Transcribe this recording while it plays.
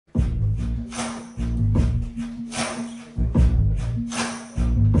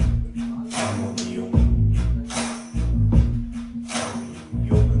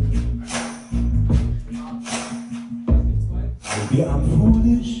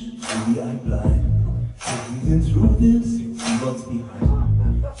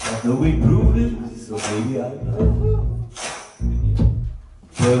know we proved it, so maybe I know.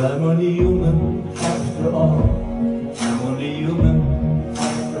 But I'm only human after all. I'm only human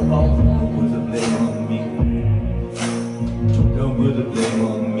after all. Don't put the blame on me. Don't put the blame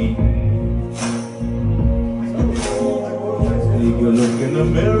on me. Take a look in the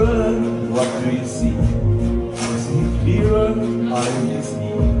mirror, what do you see? See clearer, I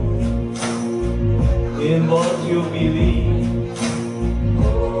see in what you believe.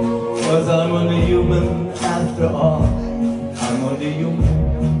 'Cause I'm only human after all. I'm only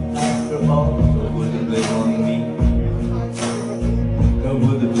human after all. Don't put the blame on me. Don't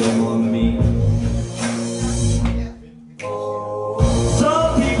put the blame on me.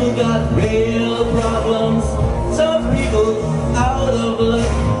 Some people got real problems. Some people out of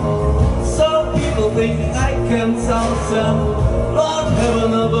luck. Some people think I can solve them. Lord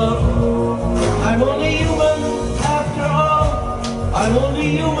heaven above. I'm only human after all. I'm only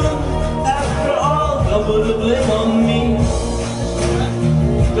human after all. Don't put the blame on me.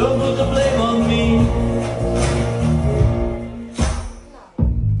 Don't put the blame on me.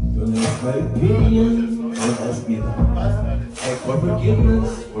 Don't ask my opinion, don't ask me that. Ask for forgiveness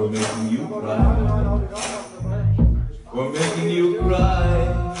for making you cry. For making you cry.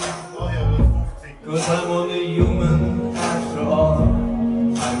 'Cause I'm only human after all.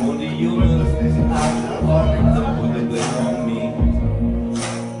 I'm only human after all. Don't put the blame on me.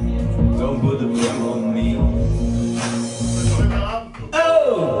 Don't put the blame on me.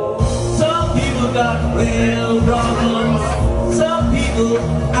 Oh! Some people got real problems. Some people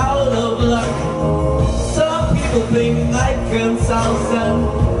out of luck. Some people think I can solve them.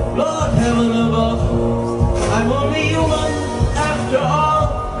 Lord heaven above. I'm only human after all.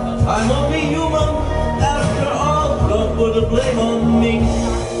 I'm only human after all. Don't put the blame on me.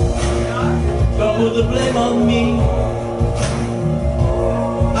 Don't put the blame on me.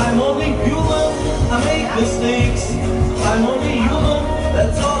 I'm only human, I make mistakes. I'm only human,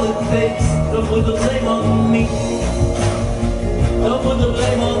 that's all it takes. Don't put the blame on me. Don't put the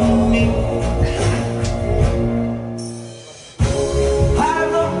blame on me. I'm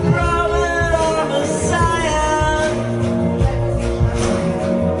no prophet or Messiah.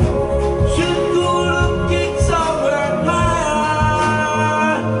 Should go looking somewhere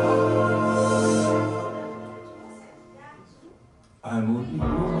higher. I'm only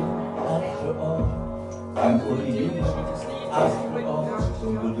human after all. I'm only human after all.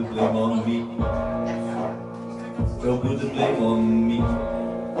 Don't put the blame on me. Don't put the blame on me.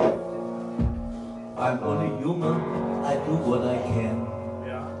 I'm only human. I do what I can.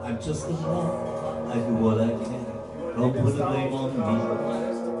 I'm just a man. I do what I can. Don't put the blame on me.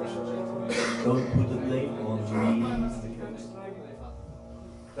 Don't put the blame on me.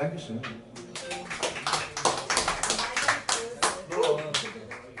 Dankeschön.